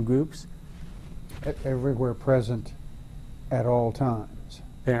Christian groups. Everywhere present at all times.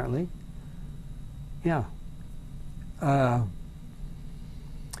 Apparently. Yeah.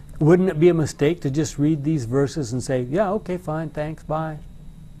 Wouldn't it be a mistake to just read these verses and say, yeah, okay, fine, thanks, bye?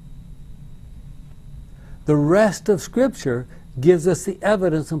 The rest of Scripture gives us the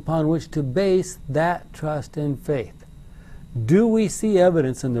evidence upon which to base that trust and faith. Do we see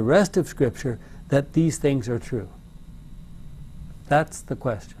evidence in the rest of Scripture that these things are true? That's the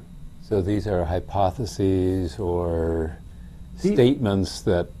question. So these are hypotheses or statements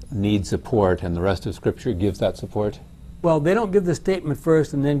that need support, and the rest of Scripture gives that support? Well, they don't give the statement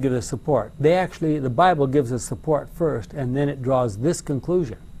first and then give the support. The Bible gives us support first, and then it draws this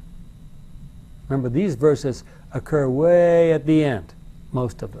conclusion. Remember, these verses occur way at the end,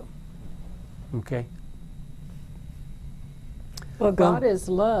 most of them. Okay? Well, God is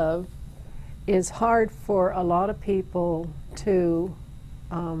love is hard for a lot of people to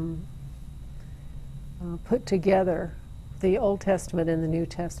put together, the Old Testament and the New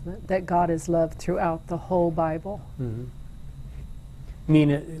Testament, that God is love throughout the whole Bible. Mm-hmm. I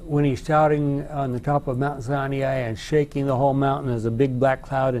mean, when he's shouting on the top of Mount Sinai and shaking the whole mountain as a big black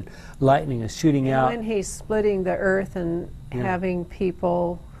cloud and lightning is shooting And out. when he's splitting the earth and having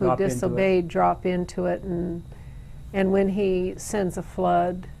people who Drop into disobeyed drop into it, and when he sends a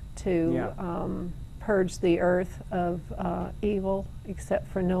flood to purge the earth of evil, except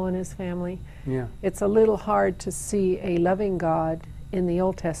for Noah and his family. Yeah. It's a little hard to see a loving God in the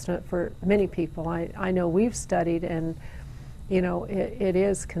Old Testament for many people. I know we've studied, and you know, it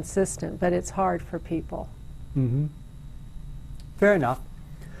is consistent, but it's hard for people. Mm-hmm. Fair enough.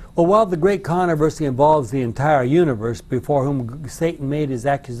 Well, while the great controversy involves the entire universe before whom Satan made his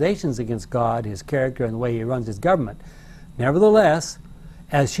accusations against God, his character, and the way he runs his government, nevertheless,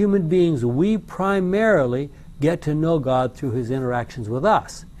 as human beings, we primarily get to know God through his interactions with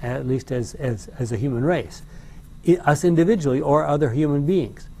us, at least as a human race, us individually or other human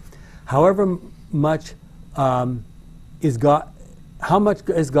beings. However much is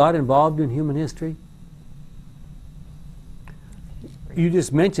God involved in human history? You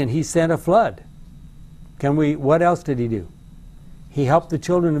just mentioned he sent a flood. What else did he do? He helped the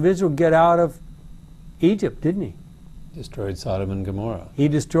children of Israel get out of Egypt, didn't he? Destroyed Sodom and Gomorrah. He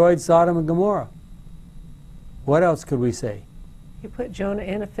destroyed Sodom and Gomorrah. What else could we say? He put Jonah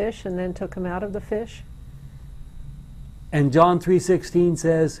in a fish and then took him out of the fish. And John 3:16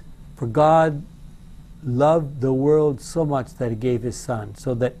 says, "For God loved the world so much that he gave his Son,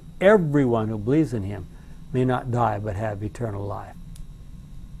 so that everyone who believes in him may not die but have eternal life."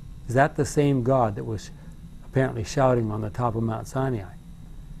 Is that the same God that was apparently shouting on the top of Mount Sinai?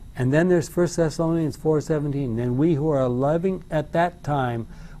 And then there's 1 Thessalonians 4:17. "Then we who are living at that time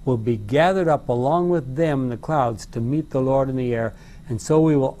will be gathered up along with them in the clouds to meet the Lord in the air, and so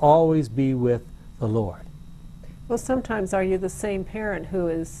we will always be with the Lord." Well, sometimes are you the same parent who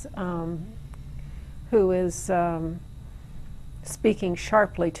is speaking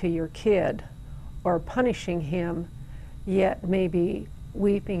sharply to your kid or punishing him, yet maybe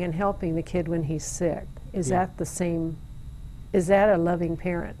weeping and helping the kid when he's sick? Is that the same? Is that a loving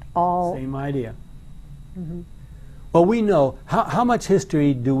parent? Same idea. Mm-hmm. Well, we know, how much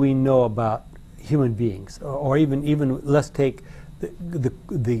history do we know about human beings? Or even let's take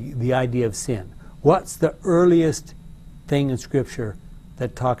the idea of sin. What's the earliest thing in Scripture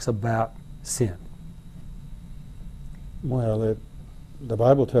that talks about sin? Well, the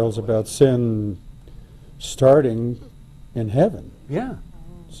Bible tells about sin starting in heaven. Yeah.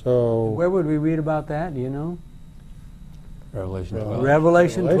 So Where would we read about that? Do you know? Revelation 12.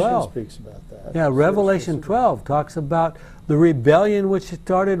 Revelation 12. speaks about that. Yeah, Revelation 12 talks about the rebellion which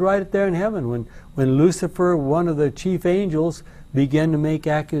started right there in heaven when Lucifer, one of the chief angels, began to make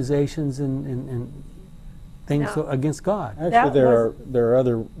accusations and things against God. Actually, there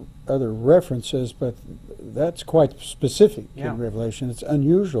are other references, but that's quite specific in Revelation. It's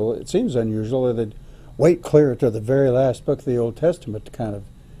unusual. It seems unusual that they'd wait clear to the very last book of the Old Testament to kind of,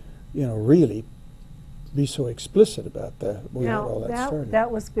 really be so explicit about that. All that started.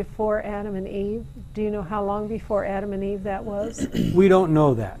 That was before Adam and Eve. Do you know how long before Adam and Eve that was? We don't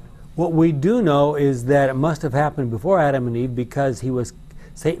know that. What we do know is that it must have happened before Adam and Eve because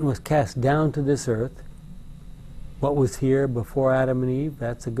Satan was cast down to this earth. What was here before Adam and Eve?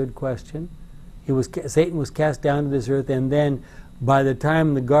 That's a good question. Satan was cast down to this earth, and then by the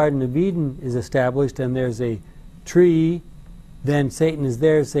time the Garden of Eden is established and there's a tree, then Satan is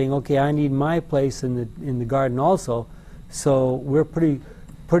there saying, "Okay, I need my place in the garden also." So we're pretty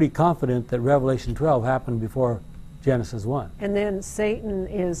confident that Revelation 12 happened before Genesis 1. And then Satan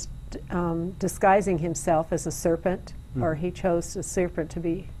is disguising himself as a serpent, or he chose a serpent to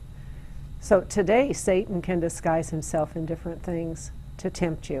be. So today Satan can disguise himself in different things to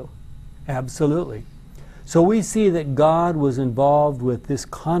tempt you. Absolutely. So we see that God was involved with this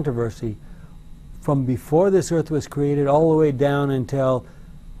controversy from before this earth was created all the way down until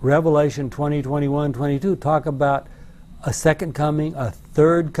Revelation 20, 21, 22 talk about a second coming, a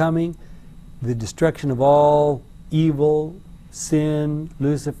third coming, the destruction of all evil, sin,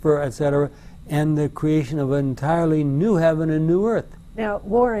 Lucifer, etc., and the creation of an entirely new heaven and new earth. Now,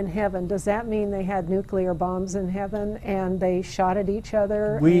 war in heaven, does that mean they had nuclear bombs in heaven and they shot at each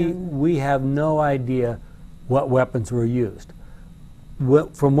other? We have no idea what weapons were used.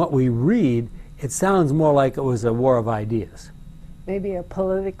 From what we read, it sounds more like it was a war of ideas. Maybe a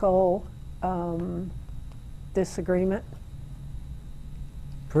political disagreement?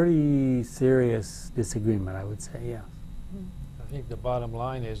 Pretty serious disagreement, I would say, yeah. I think the bottom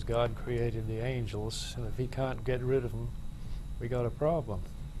line is God created the angels, and if he can't get rid of them, we got a problem.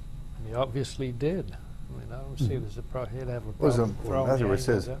 And he obviously did. I mean, I don't see there's he'd have a problem. Matthew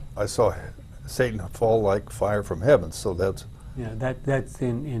says, "I saw Satan fall like fire from heaven." So that's Yeah, that's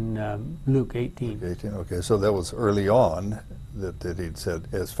in Luke 18. Luke 18. Okay, so that was early on that he'd said.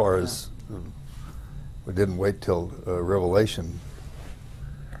 As far as we didn't wait till Revelation.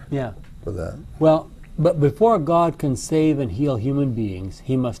 Yeah. For that. Well, but before God can save and heal human beings,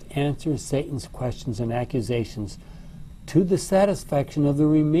 he must answer Satan's questions and accusations to the satisfaction of the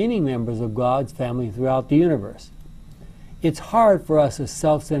remaining members of God's family throughout the universe. It's hard for us as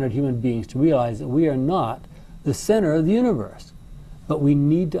self-centered human beings to realize that we are not the center of the universe, but we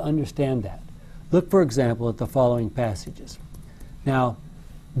need to understand that. Look, for example, at the following passages. Now,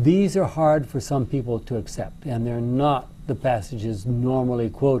 these are hard for some people to accept, and they're not the passages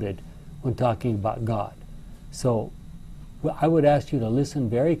normally quoted when talking about God. So I would ask you to listen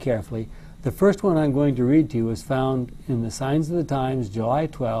very carefully. The first one I'm going to read to you is found in the Signs of the Times, July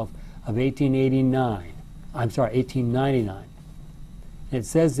 12 of 1899. It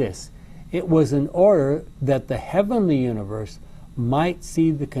says this: "It was in order that the heavenly universe might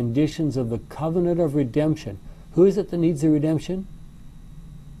see the conditions of the covenant of redemption." Who is it that needs the redemption?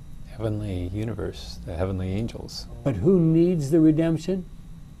 Heavenly universe, the heavenly angels. But who needs the redemption?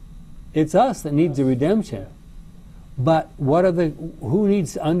 It's us that needs the redemption. But who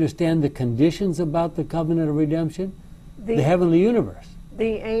needs to understand the conditions about the covenant of redemption? The heavenly universe.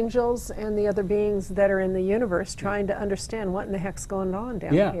 The angels and the other beings that are in the universe trying to understand what in the heck's going on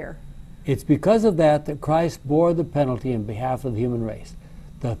down here. It's because of that that Christ bore the penalty in behalf of the human race.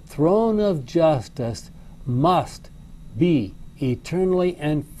 The throne of justice must be eternally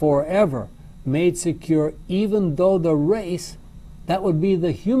and forever made secure, even though the race, that would be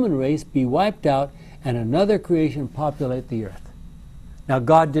the human race, be wiped out and another creation populate the earth. Now,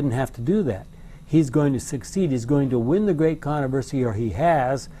 God didn't have to do that. He's going to succeed. He's going to win the great controversy, or he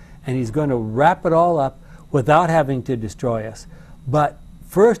has, and he's going to wrap it all up without having to destroy us. But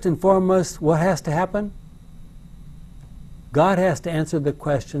first and foremost, what has to happen? God has to answer the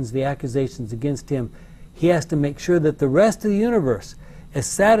questions, the accusations against him. He has to make sure that the rest of the universe is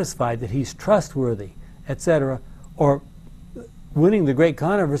satisfied that he's trustworthy, etc., or winning the great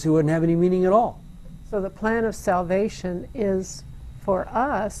controversy wouldn't have any meaning at all. So the plan of salvation is for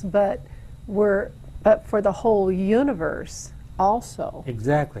us, but for the whole universe also.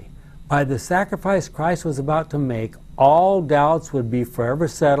 Exactly. By the sacrifice Christ was about to make, all doubts would be forever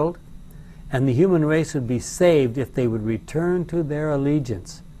settled, and the human race would be saved if they would return to their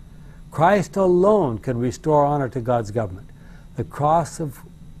allegiance. Christ alone could restore honor to God's government. The cross of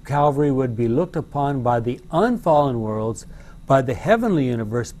Calvary would be looked upon by the unfallen worlds, by the heavenly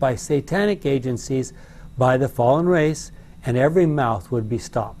universe, by satanic agencies, by the fallen race, and every mouth would be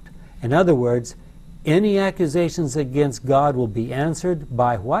stopped. In other words, any accusations against God will be answered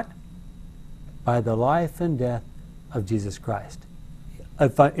by what? By the life and death of Jesus Christ,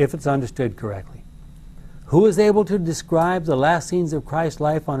 if it's understood correctly. Who is able to describe the last scenes of Christ's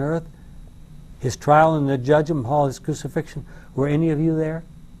life on earth? His trial in the judgment hall, his crucifixion. Were any of you there?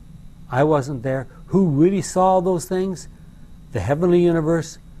 I wasn't there. Who really saw those things? The heavenly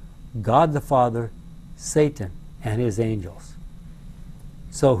universe, God the Father, Satan, and his angels.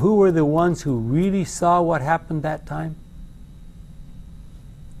 So who were the ones who really saw what happened that time?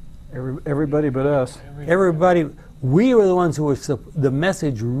 Everybody but us. Everybody. We were the ones who were the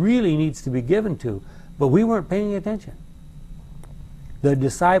message really needs to be given to, but we weren't paying attention. The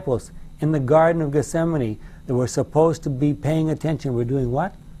disciples in the Garden of Gethsemane that were supposed to be paying attention were doing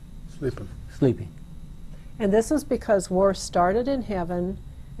what? Sleeping. Sleeping. And this is because war started in heaven,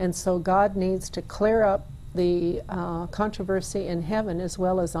 and so God needs to clear up the controversy in heaven as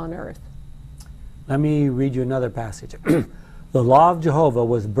well as on earth. Let me read you another passage. The law of Jehovah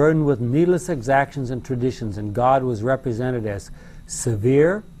was burdened with needless exactions and traditions, and God was represented as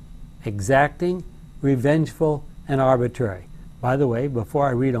severe, exacting, revengeful, and arbitrary. By the way, before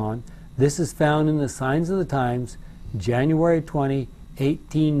I read on, this is found in the Signs of the Times, January 20,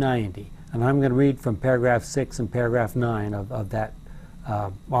 1890. And I'm going to read from paragraph 6 and paragraph 9 of that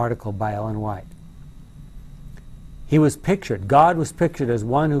article by Ellen White. He was pictured, God was pictured as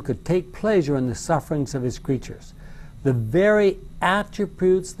one who could take pleasure in the sufferings of his creatures. The very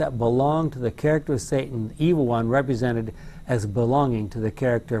attributes that belong to the character of Satan, the evil one, represented as belonging to the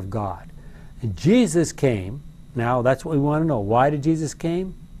character of God. And Jesus came. Now, that's what we want to know. Why did Jesus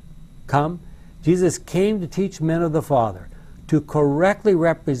come? Jesus came to teach men of the Father, to correctly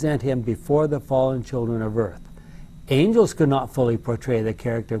represent him before the fallen children of earth. Angels could not fully portray the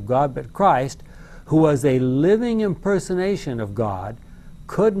character of God, but Christ, who was a living impersonation of God,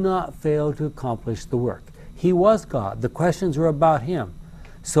 could not fail to accomplish the work. He was God. The questions were about him.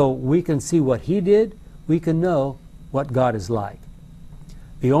 So we can see what he did. We can know what God is like.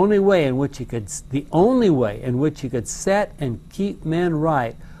 The only way in which he could set and keep men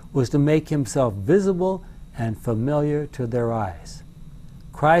right was to make himself visible and familiar to their eyes.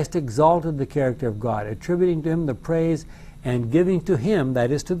 Christ exalted the character of God, attributing to him the praise and giving to him, that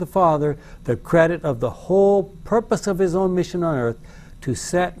is to the Father, the credit of the whole purpose of his own mission on earth, to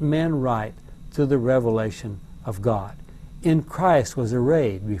set men right through the revelation of God. In Christ was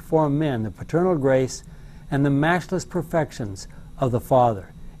arrayed before men the paternal grace and the matchless perfections of the Father.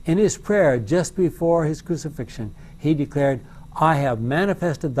 In his prayer just before his crucifixion, he declared, I have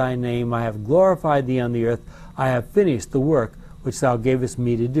manifested thy name, I have glorified thee on the earth, I have finished the work which thou gavest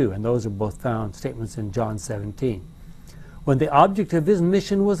me to do. And those are both found statements in John 17. When the object of his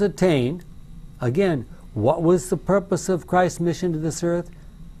mission was attained, again, what was the purpose of Christ's mission to this earth?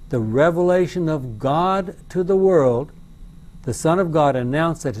 The revelation of God to the world. The Son of God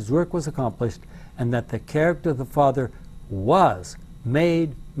announced that his work was accomplished and that the character of the Father was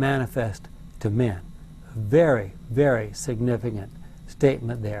made manifest to men. A very, very significant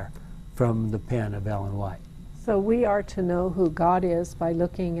statement there from the pen of Ellen White. So we are to know who God is by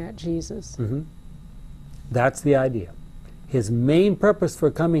looking at Jesus. That's the idea. His main purpose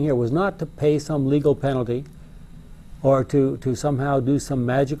for coming here was not to pay some legal penalty or to somehow do some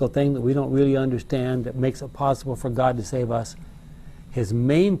magical thing that we don't really understand that makes it possible for God to save us. His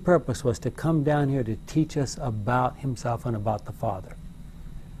main purpose was to come down here to teach us about himself and about the Father.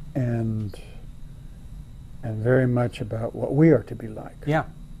 And very much about what we are to be like. Yeah.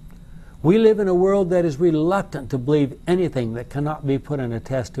 We live in a world that is reluctant to believe anything that cannot be put in a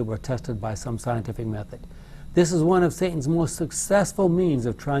test tube or tested by some scientific method. This is one of Satan's most successful means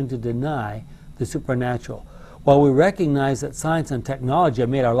of trying to deny the supernatural. While we recognize that science and technology have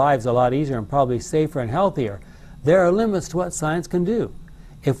made our lives a lot easier and probably safer and healthier, there are limits to what science can do.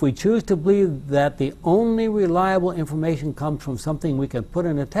 If we choose to believe that the only reliable information comes from something we can put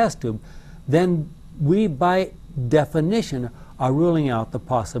in a test tube, then we, by definition, are ruling out the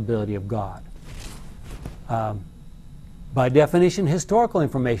possibility of God. By definition, historical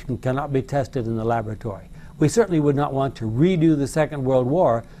information cannot be tested in the laboratory. We certainly would not want to redo the Second World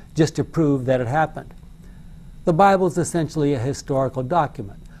War just to prove that it happened. The Bible is essentially a historical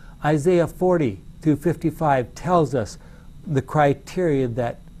document. Isaiah 40 through 55 tells us the criteria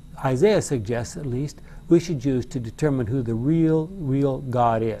that Isaiah suggests, at least, we should use to determine who the real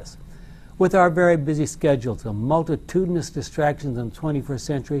God is. With our very busy schedules and multitudinous distractions in the 21st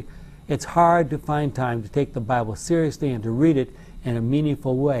century, it's hard to find time to take the Bible seriously and to read it in a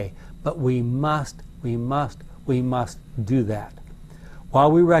meaningful way. But we must do that.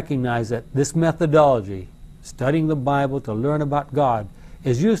 While we recognize that this methodology, studying the Bible to learn about God,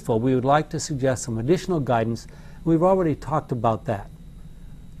 is useful, we would like to suggest some additional guidance. We've already talked about that.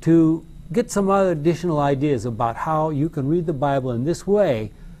 To get some other additional ideas about how you can read the Bible in this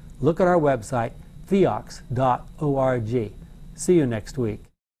way, look at our website, theox.org. See you next week.